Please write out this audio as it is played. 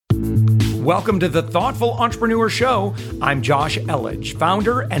Welcome to the Thoughtful Entrepreneur Show. I'm Josh Elledge,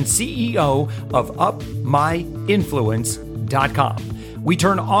 founder and CEO of UpMyInfluence.com. We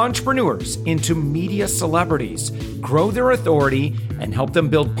turn entrepreneurs into media celebrities, grow their authority, and help them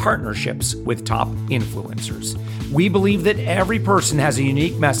build partnerships with top influencers. We believe that every person has a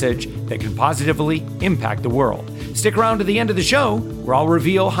unique message that can positively impact the world. Stick around to the end of the show, where I'll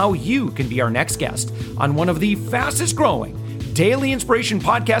reveal how you can be our next guest on one of the fastest growing daily inspiration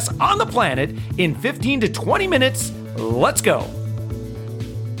podcasts on the planet in 15 to 20 minutes. Let's go.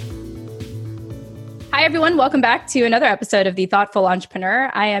 Hi, everyone. Welcome back to another episode of The Thoughtful Entrepreneur.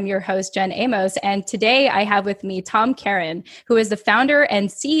 I am your host, Jen Amos, and today I have with me Tom Kearin, who is the founder and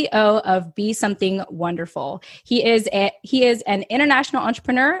CEO of Be Something Wonderful. He is an international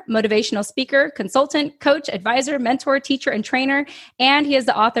entrepreneur, motivational speaker, consultant, coach, advisor, mentor, teacher, and trainer, and he is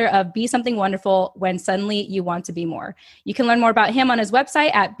the author of Be Something Wonderful When Suddenly You Want to Be More. You can learn more about him on his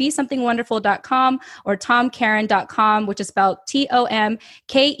website at besomethingwonderful.com or tomkearin.com, which is spelled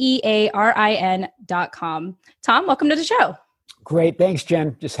TOMKEARIN.com. Tom, welcome to the show. Great. Thanks,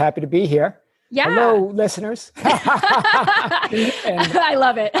 Jen. Just happy to be here. Yeah. Hello, listeners. I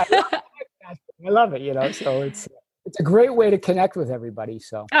love it. I love it, so it's a great way to connect with everybody.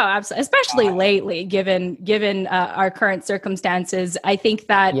 So. Oh, absolutely. Especially lately, given our current circumstances. I think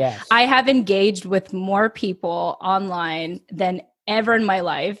that yes. I have engaged with more people online than ever in my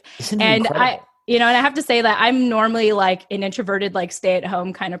life. Isn't it incredible? And I have to say that I'm normally like an introverted, like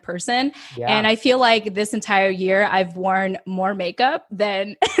stay-at-home kind of person. Yeah. And I feel like this entire year I've worn more makeup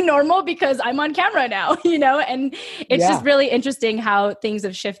than normal because I'm on camera now, and it's just really interesting how things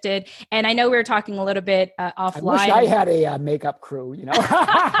have shifted. And I know we were talking a little bit offline. I wish I had a makeup crew, but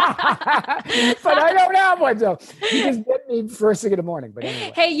I don't have one. So you just get me first thing in the morning. But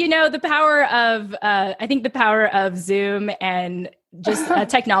anyway. Hey, the power of, I think the power of Zoom and just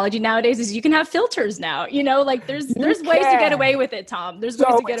technology nowadays is you can have filters now, like there's ways to get away with it, Tom. There's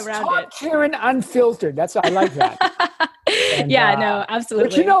ways to get around it. Kearin Unfiltered. I like that. And, no, absolutely.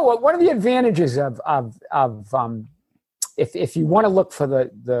 But you know what? One of the advantages of if you want to look for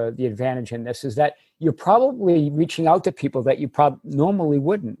the advantage in this is that you're probably reaching out to people that you normally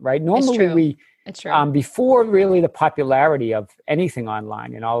wouldn't, right? Normally it's true. Before really the popularity of anything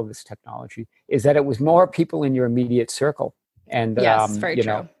online and all of this technology is that it was more people in your immediate circle. And, yes, very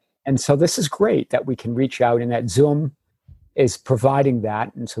true. And so this is great that we can reach out and that Zoom is providing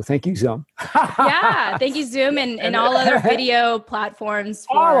that. And so thank you, Zoom. Yeah. Thank you, Zoom and all other video platforms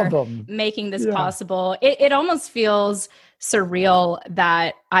for all of them. Making this possible. It almost feels surreal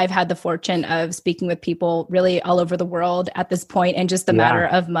that I've had the fortune of speaking with people really all over the world at this point in just a matter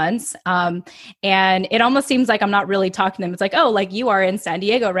of months. And it almost seems like I'm not really talking to them. It's like, oh, like you are in San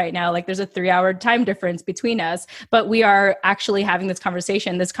Diego right now. Like there's a 3-hour time difference between us, but we are actually having this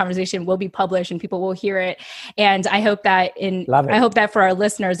conversation. This conversation will be published and people will hear it. And I hope that for our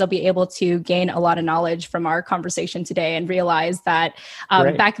listeners, they'll be able to gain a lot of knowledge from our conversation today and realize that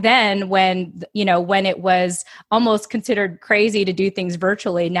back then when it was almost considered crazy to do things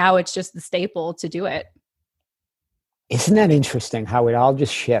virtually, now it's just the staple to do it. Isn't that interesting how it all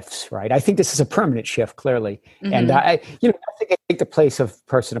just shifts, right? I think this is a permanent shift, clearly. Mm-hmm. And I think I take the place of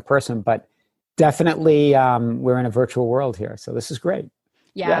person to person, but definitely we're in a virtual world here. So this is great.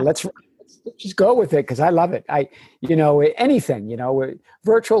 Yeah. Let's just go with it because I love it. Anything,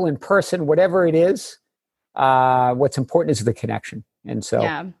 virtual, in person, whatever it is, what's important is the connection. And so,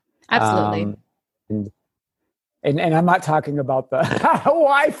 yeah, absolutely. And I'm not talking about the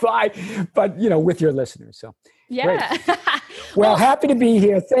Wi-Fi, but, with your listeners. So, yeah. Well, happy to be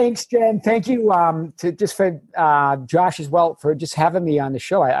here. Thanks, Jen. Thank you for Josh as well for just having me on the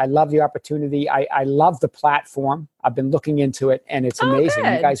show. I love the opportunity. I love the platform. I've been looking into it and it's amazing.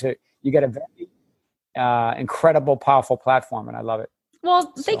 Good. You got a very incredible, powerful platform and I love it.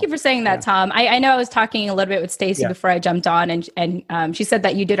 Well, thank you for saying that, Tom. I know I was talking a little bit with Stacy before I jumped on, and she said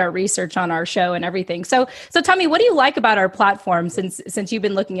that you did our research on our show and everything. So tell me, what do you like about our platform since you've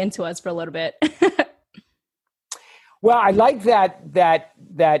been looking into us for a little bit? Well, I like that I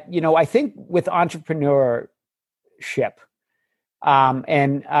think with entrepreneurship,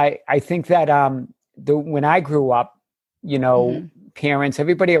 and I think that when I grew up, parents,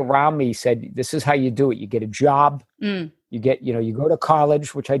 everybody around me said, "This is how you do it. You get a job." You get, you go to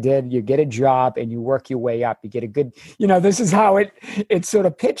college, which I did, you get a job and you work your way up. You get a good, this is how it's sort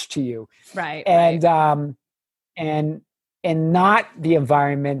of pitched to you. Right. And not the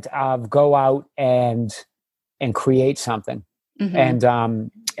environment of go out and create something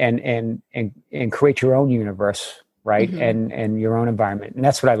and create your own universe. Right. And your own environment. And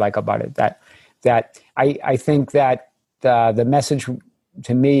that's what I like about it, that I think that the message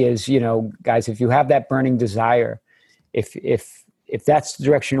to me is, guys, if you have that burning desire, if that's the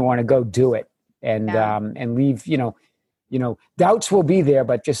direction you want to go, do it, and leave, doubts will be there,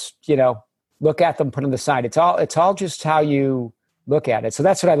 but just, look at them, put them aside. It's all just how you look at it. So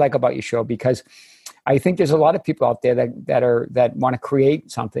that's what I like about your show, because I think there's a lot of people out there that want to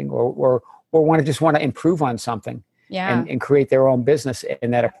create something or want to improve on something, and create their own business,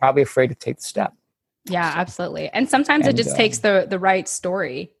 and that are probably afraid to take the step. Yeah, absolutely. And sometimes it just takes the right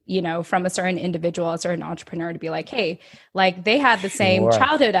story, from a certain individual, a certain entrepreneur to be like, hey, like they had the same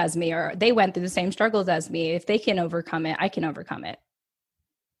childhood as me, or they went through the same struggles as me. If they can overcome it, I can overcome it.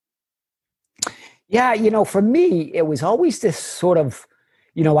 Yeah. For me, it was always this sort of,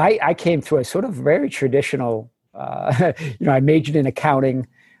 I came through a sort of very traditional, I majored in accounting.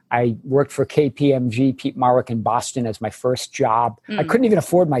 I worked for KPMG, Pete Marwick in Boston as my first job. I couldn't even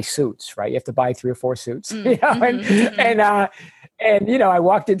afford my suits, right? You have to buy 3 or 4 suits, and I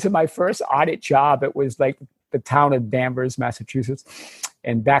walked into my first audit job. It was like the town of Danvers, Massachusetts.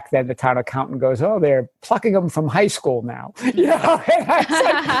 And back then the town accountant goes, "Oh, they're plucking them from high school now." And I was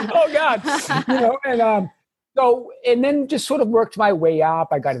like, "Oh God," and then just sort of worked my way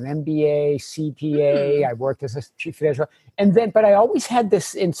up. I got an MBA, CPA. I worked as a chief financial, but I always had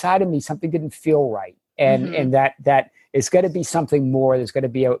this inside of me, something didn't feel right, and that it's got to be something more. There's got to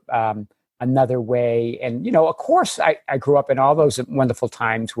be another way, and of course, I grew up in all those wonderful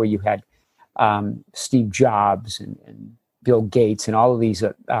times where you had Steve Jobs and Bill Gates and all of these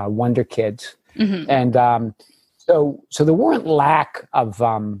wonder kids, and so there weren't lack of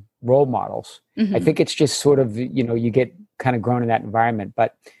role models. I think it's just sort of, you get kind of grown in that environment,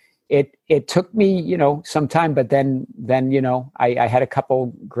 but it took me, some time, but then, I had a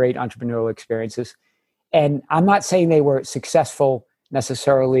couple great entrepreneurial experiences, and I'm not saying they were successful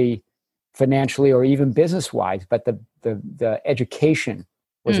necessarily financially or even business wise, but the education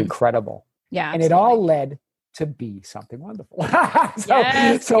was incredible. Yeah. And it all led to be something wonderful.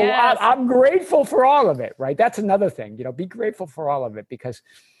 I'm grateful for all of it, right? That's another thing, be grateful for all of it, because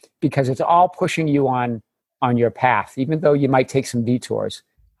it's all pushing you on your path, even though you might take some detours.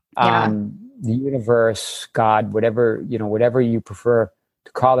 The universe, God, whatever you prefer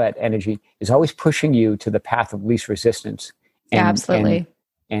to call that energy, is always pushing you to the path of least resistance. Absolutely.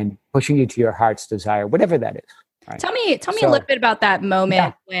 And pushing you to your heart's desire, whatever that is. Right. Tell me a little bit about that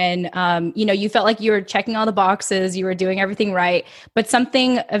moment when, you felt like you were checking all the boxes, you were doing everything right, but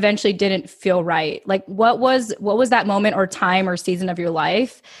something eventually didn't feel right. Like what was that moment or time or season of your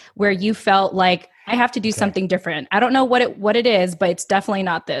life where you felt like I have to do something different? I don't know what it is, but it's definitely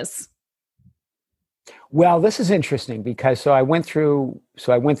not this. Well, this is interesting because I went through,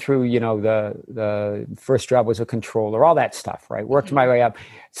 the first job was a controller, all that stuff, right? Worked my way up,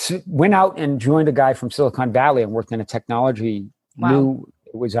 went out and joined a guy from Silicon Valley and worked in a technology.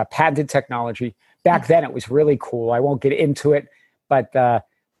 It was a patented technology. Back then it was really cool. I won't get into it, but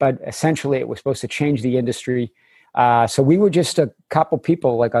essentially it was supposed to change the industry. So we were just a couple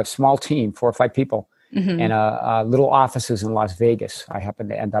people, like a small team, 4 or 5 people. And little offices in Las Vegas. I happened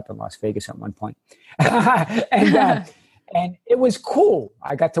to end up in Las Vegas at one point, and it was cool.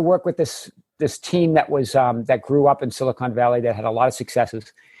 I got to work with this team that was that grew up in Silicon Valley, that had a lot of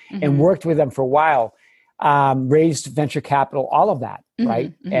successes, and worked with them for a while. Raised venture capital, all of that,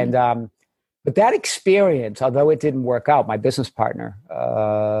 right? And but that experience, although it didn't work out, my business partner,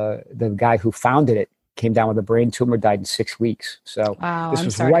 the guy who founded it, came down with a brain tumor, died in 6 weeks. So this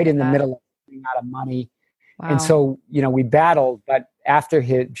was right in the middle of out of money. And so, we battled, but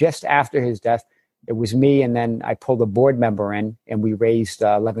just after his death, it was me. And then I pulled a board member in and we raised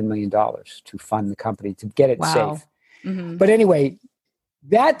 $11 million to fund the company to get it safe. But anyway,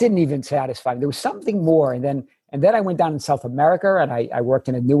 that didn't even satisfy me. There was something more. And then I went down in South America and I worked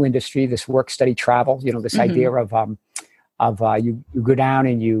in a new industry, this work, study, travel, this idea of you go down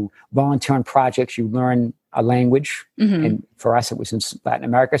and you volunteer on projects, you learn a language. And for us, it was in Latin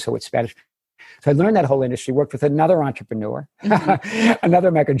America, so it's Spanish. So I learned that whole industry, worked with another entrepreneur, another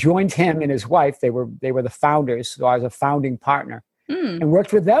American, joined him and his wife. They were the founders. So I was a founding partner and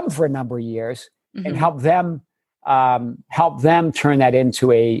worked with them for a number of years and helped them turn that into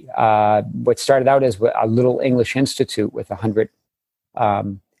what started out as a little English institute with 100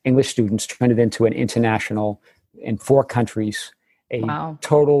 English students, turned it into an international, in 4 countries,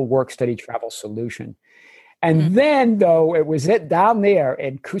 total work, study, travel solution. And then, though, it was down there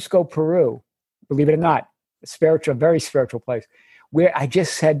in Cusco, Peru, believe it or not, very spiritual place, where I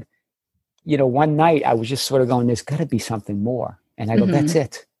just said, one night I was just sort of going, there's got to be something more. And I go, that's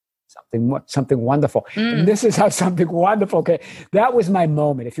it. Something wonderful. And this is how something wonderful. Okay. That was my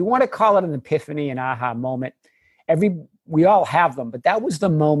moment. If you want to call it an epiphany, an aha moment, we all have them, but that was the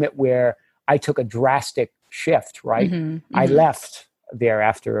moment where I took a drastic shift, right? I left there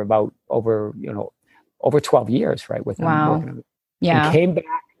after about over 12 years, right? With them working on it. Yeah. And came back,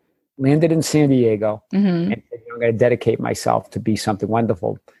 landed in San Diego, and said, I'm going to dedicate myself to be something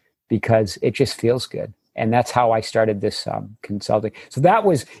wonderful because it just feels good. And that's how I started this consulting. So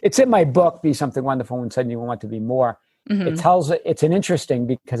it's in my book, Be Something Wonderful When Suddenly You Want to Be More. It's an interesting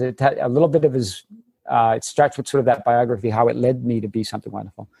because a little bit of his, it starts with sort of that biography, how it led me to be something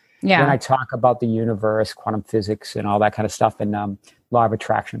wonderful. Yeah. Then I talk about the universe, quantum physics, and all that kind of stuff, and law of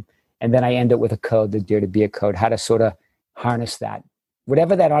attraction. And then I end it with a code, the Dare to Be a code, how to sort of harness that.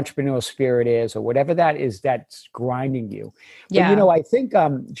 Whatever that entrepreneurial spirit is, or whatever that is that's grinding you. Yeah. But, I think,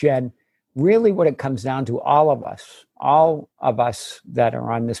 Jen, really what it comes down to, all of us that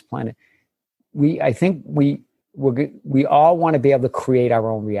are on this planet, I think we all want to be able to create our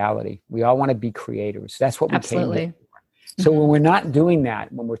own reality. We all want to be creators. That's what we came here for. So when we're not doing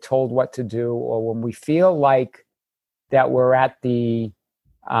that, when we're told what to do, or when we feel like that we're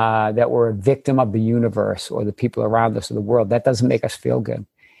that we're a victim of the universe or the people around us or the world, that doesn't make us feel good.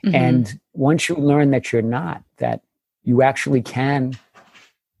 And once you learn that you're not, that you actually can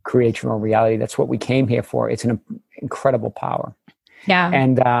create your own reality, that's what we came here for. It's an incredible power. Yeah.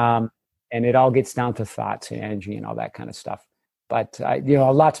 And it all gets down to thoughts and energy and all that kind of stuff. But, a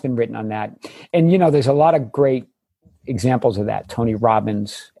lot's been written on that. And, there's a lot of great examples of that. Tony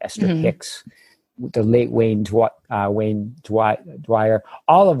Robbins, Esther Hicks, the late Wayne Dwyer,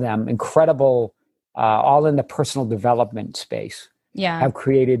 all of them incredible, all in the personal development space, have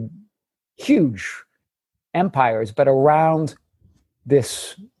created huge empires, but around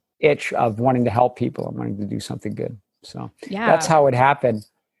this itch of wanting to help people and wanting to do something good. So that's how it happened.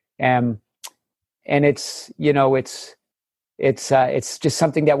 And it's, it's just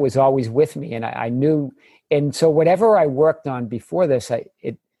something that was always with me. And I knew, and so whatever I worked on before this,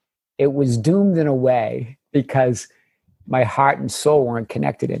 it was doomed in a way because my heart and soul weren't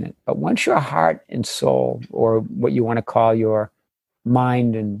connected in it. But once your heart and soul, or what you want to call your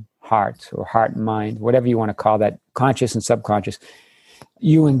mind and heart, or heart and mind, whatever you want to call that, conscious and subconscious,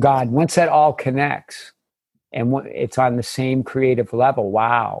 you and God, once that all connects and it's on the same creative level,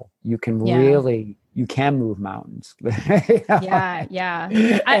 wow, you can really, you can move mountains. Yeah.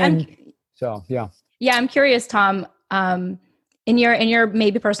 I'm curious, Tom, in your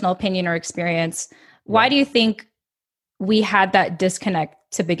maybe personal opinion or experience, why do you think we had that disconnect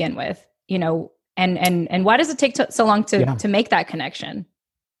to begin with? And why does it take so long to make that connection?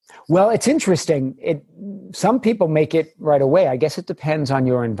 Well, it's interesting. Some people make it right away. I guess it depends on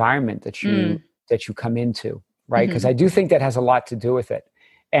your environment that you come into, right? Because I do think that has a lot to do with it.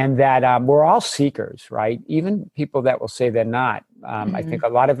 And that we're all seekers, right? Even people that will say they're not. I think a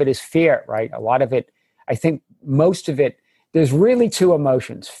lot of it is fear, right? A lot of it, I think most of it, there's really two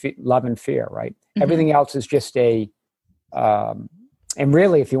emotions, love and fear, right? Everything else is just and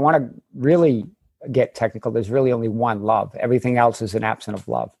really, if you want to really get technical, there's really only one, love. Everything else is an absence of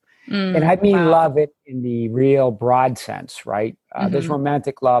love. And I mean love it in the real broad sense, right? There's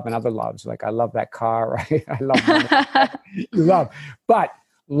romantic love and other loves. Like I love that car, right? I love love. But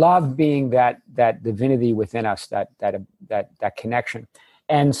love being that divinity within us, that connection.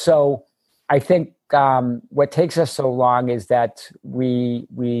 And so I think what takes us so long is that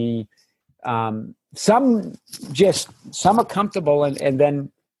some are comfortable and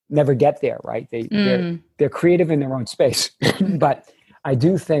then never get there, right? They're creative in their own space. But I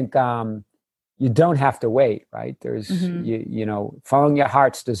do think you don't have to wait, right? There's following your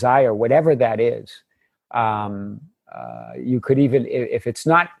heart's desire, whatever that is. You could even, if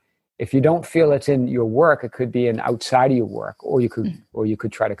you don't feel it's in your work, it could be an outside of your work, or you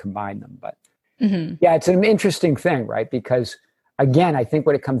could try to combine them. But it's an interesting thing, right? Because again, I think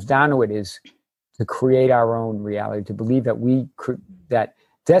what it comes down to it is to create our own reality, to believe that that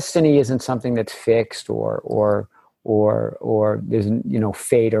destiny isn't something that's fixed or there's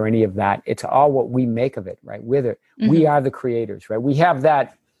fate or any of that. It's all what we make of it, right? We are the creators, right? We have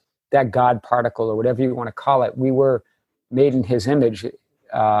that God particle or whatever you want to call it. We were made in His image,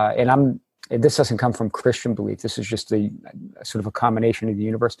 and this doesn't come from Christian belief. This is just sort of a combination of the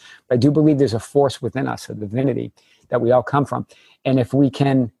universe. But I do believe there's a force within us, a divinity that we all come from, and if we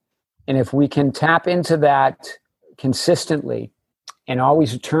can tap into that consistently and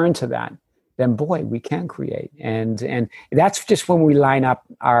always return to that, then boy, we can create. And that's just when we line up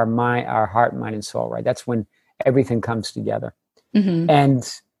our mind, our heart, mind, and soul, right? That's when everything comes together. And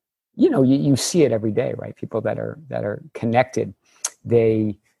you see it every day, right? People that are connected,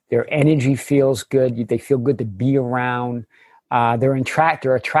 their energy feels good. They feel good to be around. they're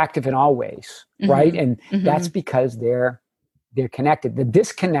attractive in all ways, right? And that's because they're connected. The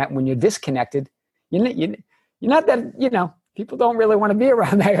disconnect, when you're disconnected, you're not that, people don't really want to be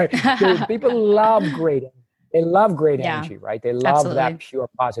around that. People love they love great energy, right? They love that pure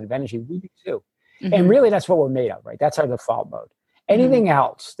positive energy. We do too. And really that's what we're made of, right? That's our default mode. Anything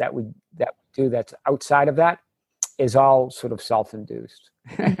else that we do that's outside of that is all sort of self-induced.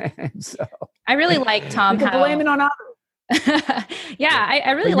 So I really like, Tom, you can blame it on others.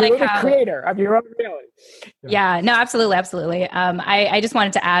 I really but like you're the how creator of your own reality. Yeah, no, absolutely. I just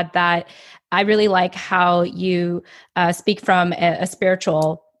wanted to add that I really like how you speak from a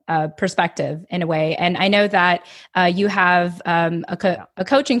spiritual perspective in a way. And I know that you have a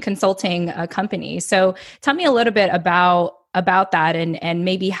coaching consulting company. So tell me a little bit about that and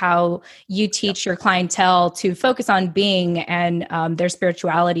maybe how you teach your clientele to focus on being and their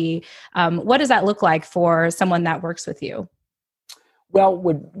spirituality. What does that look like for someone that works with you? Well,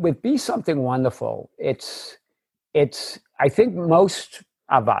 with Be Something Wonderful, it's I think most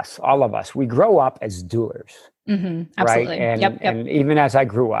of us, all of us, we grow up as doers. Absolutely. Right? And, yep. and even as I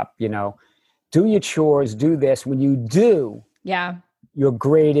grew up, do your chores, do this. When you do, you're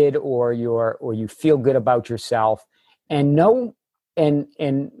graded or you feel good about yourself. And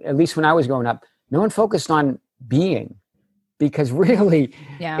at least when I was growing up, no one focused on being, because really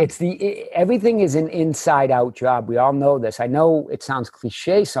everything is an inside out job. We all know this. I know it sounds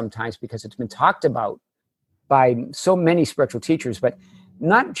cliche sometimes because it's been talked about by so many spiritual teachers, but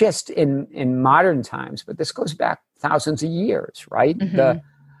not just in modern times, but this goes back thousands of years, right? The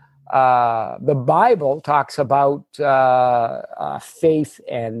Bible talks about faith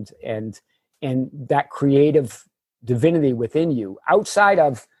and that creative divinity within you, outside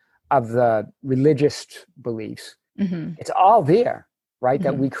of the religious beliefs. It's all there, right?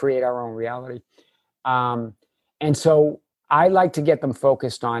 That we create our own reality. And so I like to get them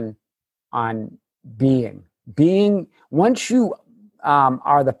focused on being. Once you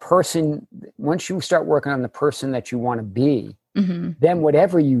are the person, once you start working on the person that you want to be, then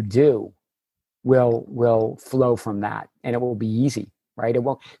whatever you do will flow from that, and it will be easy, right? It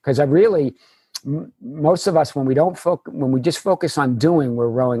won't, because most of us, when we just focus on doing, we're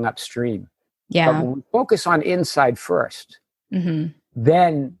rowing upstream. Yeah. But when we focus on inside first,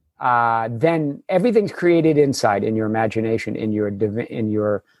 then everything's created inside, in your imagination, in your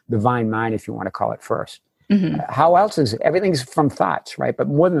divine mind, if you want to call it first. How else is it? Everything's from thoughts, right? But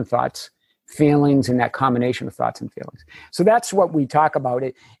more than thoughts, feelings, and that combination of thoughts and feelings. So that's what we talk about.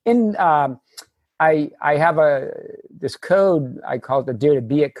 I have this code, I call it the Dare to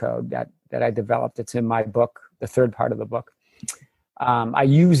Be It code that I developed. It's in my book, the third part of the book. I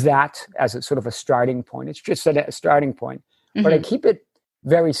use that as a sort of a starting point. It's just a starting point, but I keep it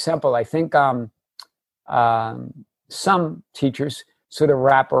very simple. I think some teachers sort of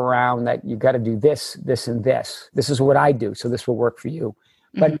wrap around that you got to do this, this, and this. This is what I do, so this will work for you.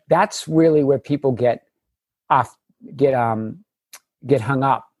 But that's really where people get hung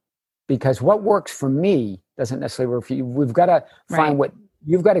up, because what works for me doesn't necessarily work for you. We've got to find what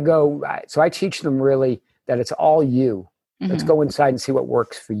you've got to go. So I teach them really that it's all you. Let's go inside and see what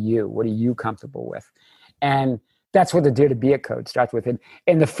works for you. What are you comfortable with? And that's what the Dare to Be It code starts with.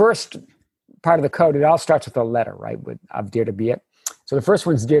 And the first part of the code, it all starts with a letter, right? Of Dare to Be It. So the first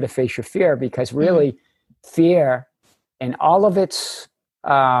one's dare to face your fear, because really fear and all of its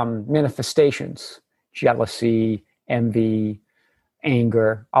manifestations, jealousy, envy,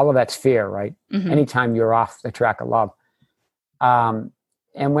 anger, all of that's fear, right? Anytime you're off the track of love. And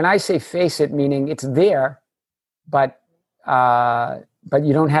when I say face it, meaning it's there, but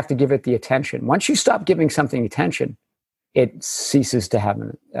you don't have to give it the attention. Once you stop giving something attention, it ceases to have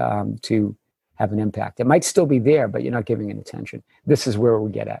an impact. It might still be there, but you're not giving it attention. This is where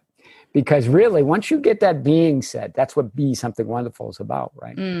we get at. Because really, once you get that being said, that's what Be Something Wonderful is about,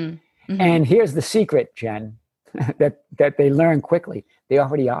 right? And here's the secret, Jen, that they learn quickly. They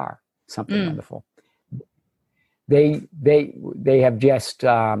already are something wonderful. They have just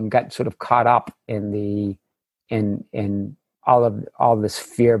got sort of caught up in all this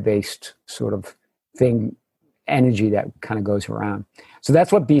fear-based sort of thing, energy that kind of goes around. So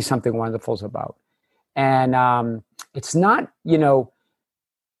that's what Be Something Wonderful is about. And it's not,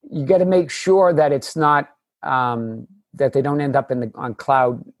 you got to make sure that it's not, that they don't end up on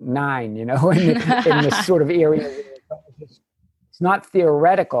cloud 9, in this sort of area. It's not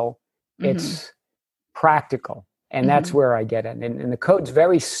theoretical, it's practical. And that's where I get it. And the code's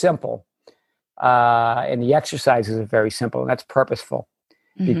very simple. And the exercises are very simple, and that's purposeful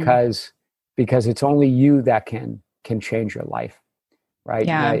because it's only you that can change your life, right?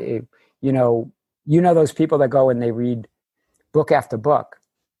 Yeah. You know those people that go and they read book after book,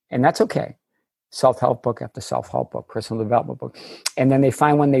 and that's okay. Self-help book after self-help book, personal development book. And then they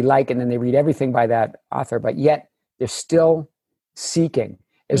find one they like, and then they read everything by that author, but yet they're still seeking.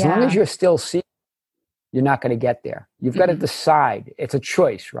 As long as you're still seeking, you're not going to get there. You've got to decide. It's a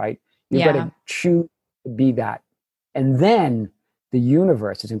choice, right? You've got to choose to be that. And then the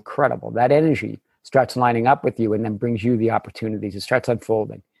universe is incredible. That energy starts lining up with you and then brings you the opportunities. It starts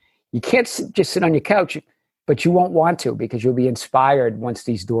unfolding. You can't just sit on your couch, but you won't want to, because you'll be inspired once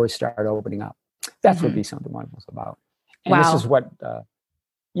these doors start opening up. That's what Be Something Wonderful is about. And this is what,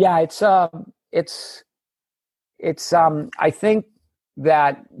 I think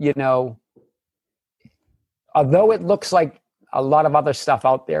that, although it looks like a lot of other stuff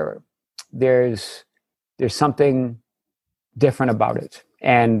out there, there's something different about it.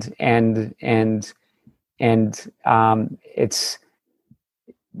 And it's,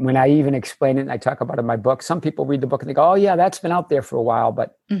 when I even explain it and I talk about it in my book, some people read the book and they go, oh yeah, that's been out there for a while,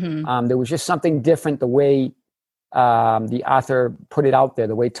 but there was just something different the way the author put it out there,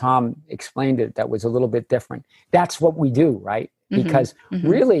 the way Tom explained it, that was a little bit different. That's what we do, right? Because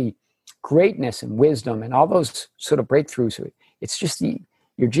really greatness and wisdom and all those sort of breakthroughs, it's just,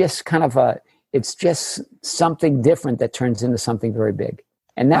 you're just kind of it's just something different that turns into something very big.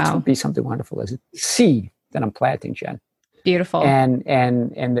 And that's what Be Something Wonderful is. It's a seed that I'm planting, Jen. Beautiful. And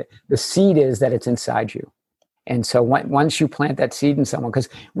the seed is that it's inside you. And so once you plant that seed in someone, because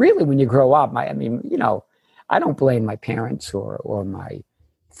really when you grow up, I don't blame my parents or my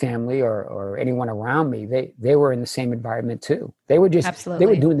family or anyone around me. They were in the same environment too. They were just, they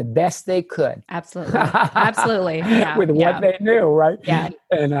were doing the best they could. Absolutely. Absolutely. Yeah. With what they knew. Right. Yeah.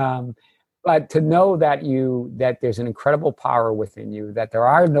 And, but to know that there's an incredible power within you, that there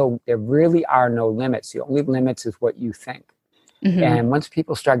really are no limits. The only limits is what you think. And once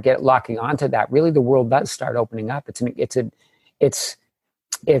people start locking onto that, really the world does start opening up. It's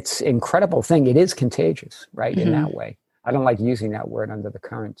incredible thing. It is contagious, right? In that way. I don't like using that word under the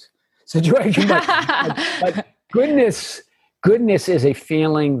current situation, but goodness is a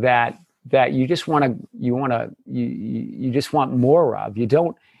feeling that you just want you just want more of. You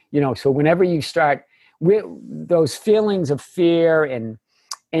don't, so whenever you start with those feelings of fear and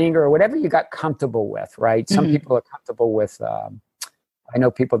anger or whatever you got comfortable with, right? Some people are comfortable with, I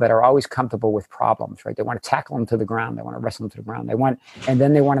know people that are always comfortable with problems, right? They want to tackle them to the ground. They want to wrestle them to the ground. And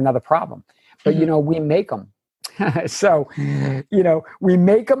then they want another problem. But, we make them. So, we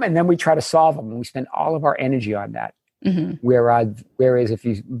make them and then we try to solve them. And we spend all of our energy on that. Whereas if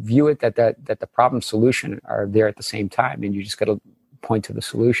you view it that the problem solution are there at the same time, and you just got to point to the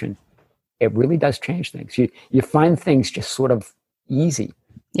solution, it really does change things. You find things just sort of easy.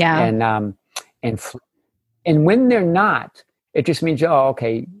 Yeah. And when they're not, it just means,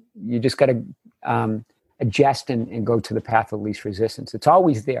 okay, you just got to adjust and go to the path of least resistance. It's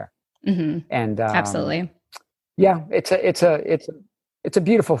always there. And absolutely. Yeah, it's a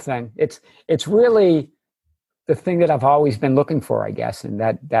beautiful thing. It's really the thing that I've always been looking for, I guess. And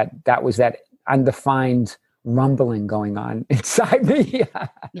that was that undefined rumbling going on inside me.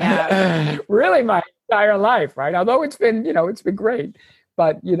 Really my entire life, right? Although it's been great.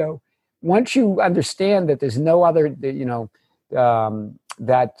 But, once you understand that there's no other,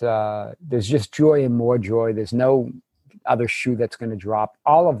 that there's just joy and more joy, there's no other shoe that's going to drop.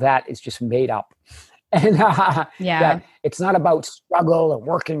 All of that is just made up. And that it's not about struggle and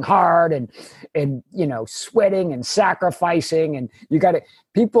working hard and sweating and sacrificing. And you got to,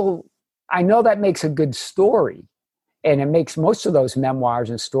 people, I know that makes a good story. And it makes most of those memoirs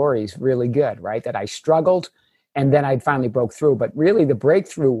and stories really good, right? That I struggled and then I finally broke through. But really the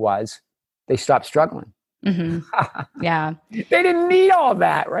breakthrough was they stopped struggling. Yeah. They didn't need all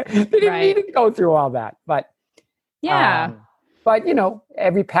that, right? They didn't need to go through all that. But every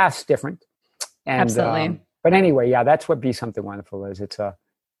path's different. And, absolutely. But anyway, that's what Be Something Wonderful is. It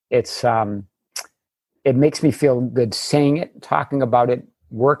makes me feel good saying it, talking about it,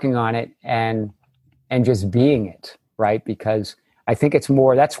 working on it, and just being it, right? Because I think it's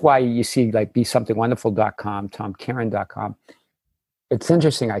more, that's why you see like BeSomethingWonderful.com, TomKearin.com. It's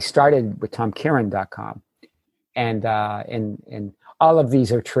interesting. I started with TomKearin.com and all of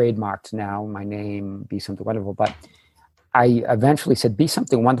these are trademarked now, my name, Be Something Wonderful, but I eventually said, Be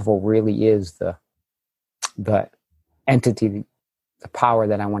Something Wonderful really is the entity, the power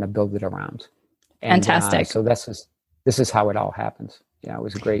that I want to build it around. And, fantastic. So this is how it all happens. Yeah, it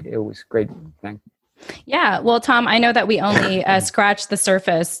was a great thing. Yeah. Well, Tom, I know that we only scratched the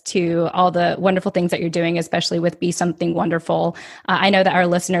surface to all the wonderful things that you're doing, especially with Be Something Wonderful. I know that our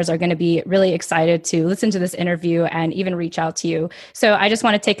listeners are going to be really excited to listen to this interview and even reach out to you. So I just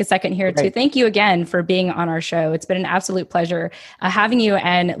want to take a second here to thank you again for being on our show. It's been an absolute pleasure having you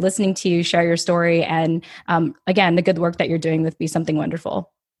and listening to you share your story and, again, the good work that you're doing with Be Something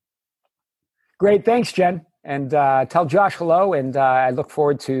Wonderful. Great. Thanks, Jen. And tell Josh hello, and I look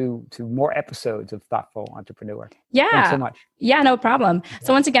forward to more episodes of Thoughtful Entrepreneur. Yeah. Thanks so much. Yeah, no problem.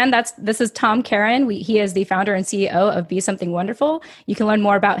 So once again, this is Tom Kearin. He is the founder and CEO of Be Something Wonderful. You can learn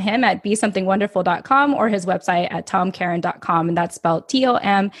more about him at besomethingwonderful.com or his website at tomkearin.com, and that's spelled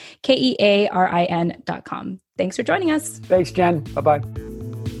TOMKEARIN.com. Thanks for joining us. Thanks, Jen. Bye-bye.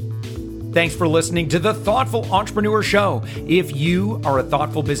 Thanks for listening to the Thoughtful Entrepreneur Show. If you are a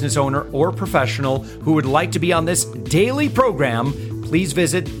thoughtful business owner or professional who would like to be on this daily program, please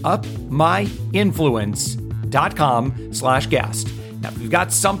visit upmyinfluence.com/guest. Now, if you've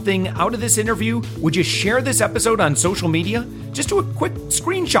got something out of this interview, would you share this episode on social media? Just do a quick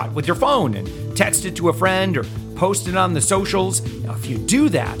screenshot with your phone and text it to a friend or post it on the socials. Now, if you do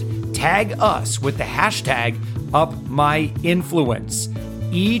that, tag us with the hashtag UpMyInfluence.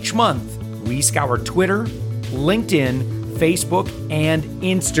 Each month, we scour Twitter, LinkedIn, Facebook, and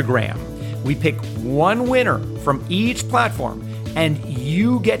Instagram. We pick one winner from each platform, and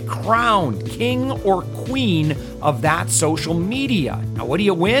you get crowned king or queen of that social media. Now, what do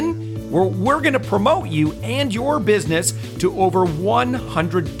you win? We're going to promote you and your business to over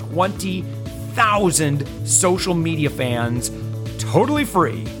 120,000 social media fans, totally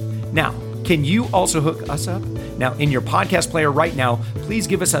free. Now, can you also hook us up? Now, in your podcast player right now, please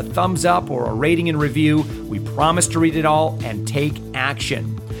give us a thumbs up or a rating and review. We promise to read it all and take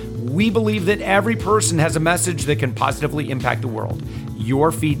action. We believe that every person has a message that can positively impact the world.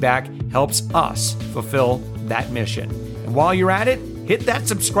 Your feedback helps us fulfill that mission. And while you're at it, hit that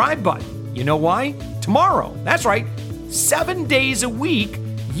subscribe button. You know why? Tomorrow, that's right, 7 days a week,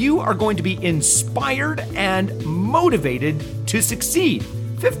 you are going to be inspired and motivated to succeed.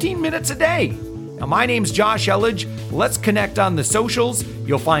 15 minutes a day. Now, my name's Josh Elledge. Let's connect on the socials.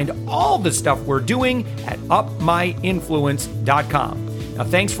 You'll find all the stuff we're doing at upmyinfluence.com. Now,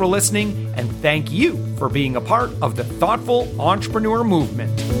 thanks for listening, and thank you for being a part of the Thoughtful Entrepreneur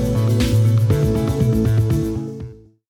Movement.